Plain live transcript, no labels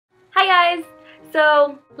Hi guys!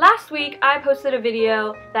 So last week I posted a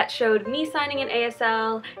video that showed me signing in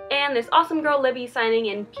ASL and this awesome girl Libby signing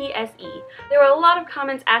in PSE. There were a lot of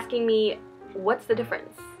comments asking me, what's the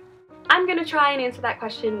difference? I'm gonna try and answer that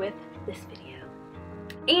question with this video.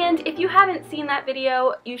 And if you haven't seen that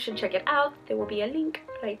video, you should check it out. There will be a link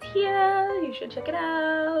right here. You should check it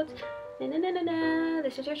out.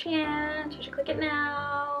 This is your chance. You should click it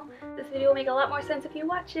now. This video will make a lot more sense if you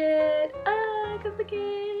watch it. Go click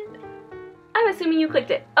it. I'm assuming you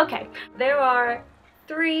clicked it. Okay. There are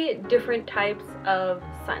 3 different types of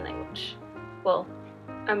sign language. Well,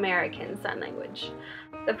 American Sign Language.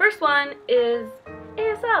 The first one is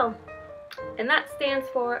ASL, and that stands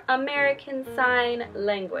for American Sign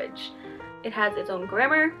Language. It has its own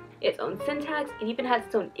grammar, its own syntax, it even has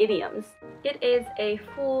its own idioms. It is a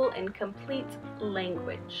full and complete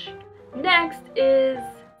language. Next is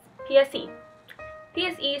PSE.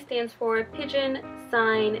 PSE stands for Pidgin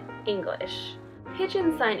Sign English.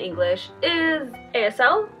 Pidgin Sign English is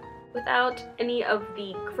ASL without any of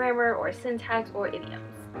the grammar or syntax or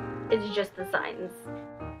idioms. It's just the signs.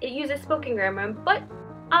 It uses spoken grammar, but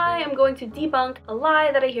I am going to debunk a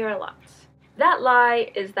lie that I hear a lot. That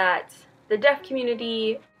lie is that the deaf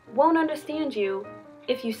community won't understand you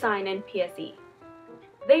if you sign in PSE.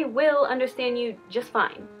 They will understand you just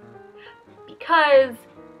fine. Because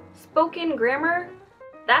spoken grammar,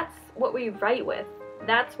 that's what we write with.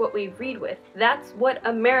 That's what we read with. That's what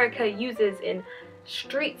America uses in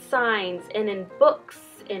street signs and in books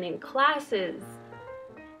and in classes.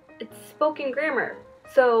 It's spoken grammar.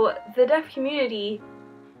 So the deaf community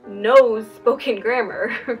knows spoken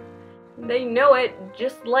grammar. They know it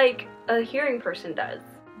just like a hearing person does.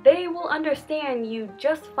 They will understand you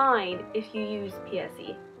just fine if you use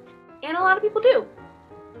PSE. And a lot of people do.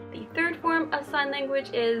 The third form of sign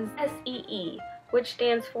language is SEE, which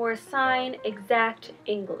stands for Sign Exact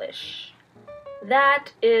English.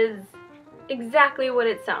 That is exactly what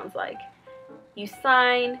it sounds like. You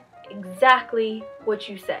sign exactly what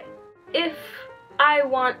you say. If I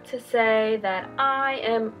want to say that I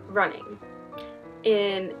am running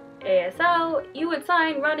in ASL, you would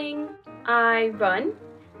sign running, I run,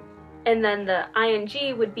 and then the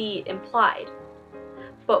ing would be implied.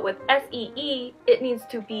 But with SEE, it needs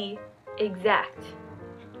to be exact.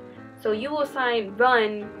 So you will sign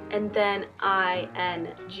run and then ing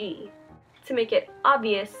to make it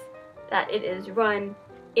obvious that it is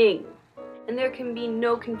run-ing. And there can be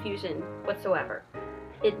no confusion whatsoever.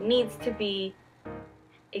 It needs to be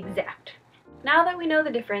exact. Now that we know the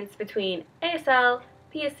difference between ASL,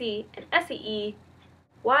 PSE, and SEE,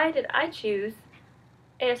 why did I choose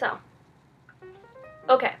ASL?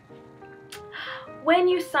 Okay. When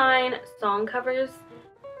you sign song covers,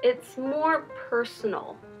 it's more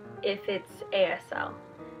personal if it's ASL.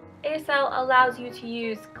 ASL allows you to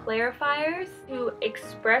use clarifiers to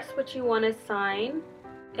express what you want to sign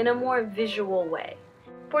in a more visual way.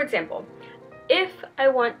 For example, if I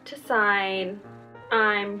want to sign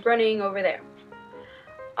I'm running over there,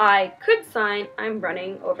 I could sign I'm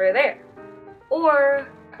running over there. Or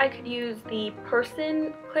I could use the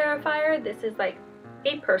person clarifier. This is like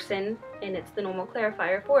a person, and it's the normal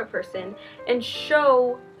clarifier for a person, and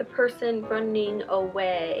show the person running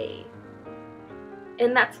away.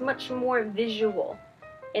 And that's much more visual,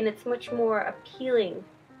 and it's much more appealing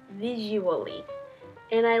visually,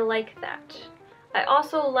 and I like that. I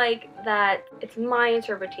also like that it's my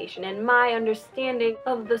interpretation and my understanding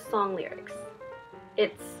of the song lyrics.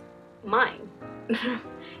 It's mine, and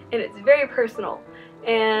it's very personal,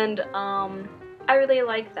 and I really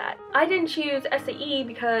like that. I didn't choose SAE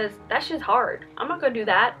because that's just hard. I'm not gonna do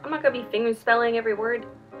that. I'm not gonna be finger spelling every word.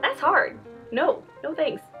 That's hard. No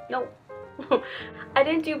thanks, no. I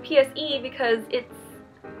didn't do PSE because it's,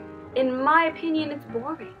 in my opinion, it's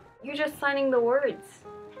boring. You're just signing the words.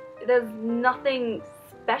 There's nothing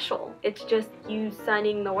special. It's just you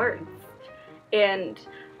signing the words. And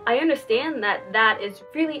I understand that that is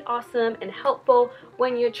really awesome and helpful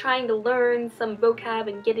when you're trying to learn some vocab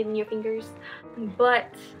and get it in your fingers,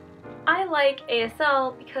 but I like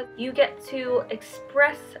ASL because you get to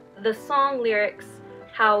express the song lyrics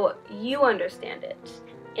how you understand it,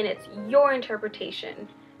 and it's your interpretation,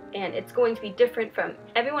 and it's going to be different from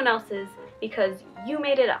everyone else's because you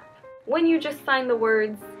made it up. When you just sign the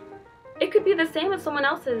words, it could be the same as someone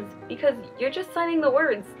else's because you're just signing the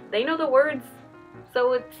words. They know the words.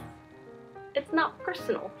 So it's not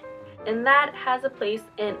personal. And that has a place,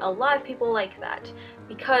 and a lot of people like that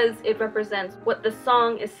because it represents what the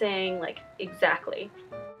song is saying, like, exactly.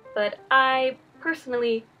 But I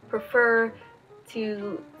personally prefer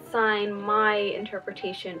to sign my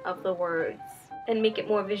interpretation of the words and make it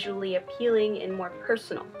more visually appealing and more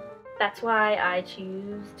personal. That's why I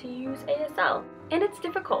choose to use ASL. And it's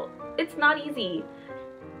difficult. It's not easy.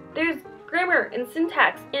 There's grammar and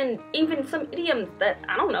syntax and even some idioms that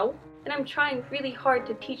I don't know. And I'm trying really hard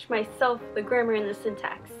to teach myself the grammar and the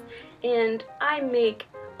syntax. And I make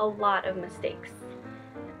a lot of mistakes.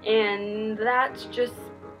 And that's just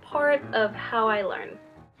part of how I learn.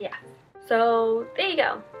 Yeah. So there you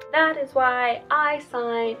go. That is why I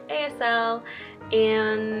sign ASL,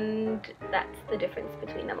 and that's the difference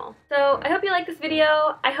between them all. So I hope you liked this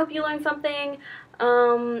video. I hope you learned something.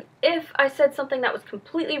 If I said something that was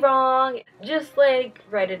completely wrong, just like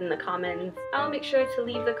write it in the comments. I'll make sure to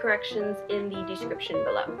leave the corrections in the description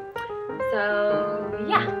below. So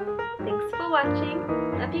yeah, thanks for watching.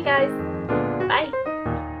 Love you guys. Bye.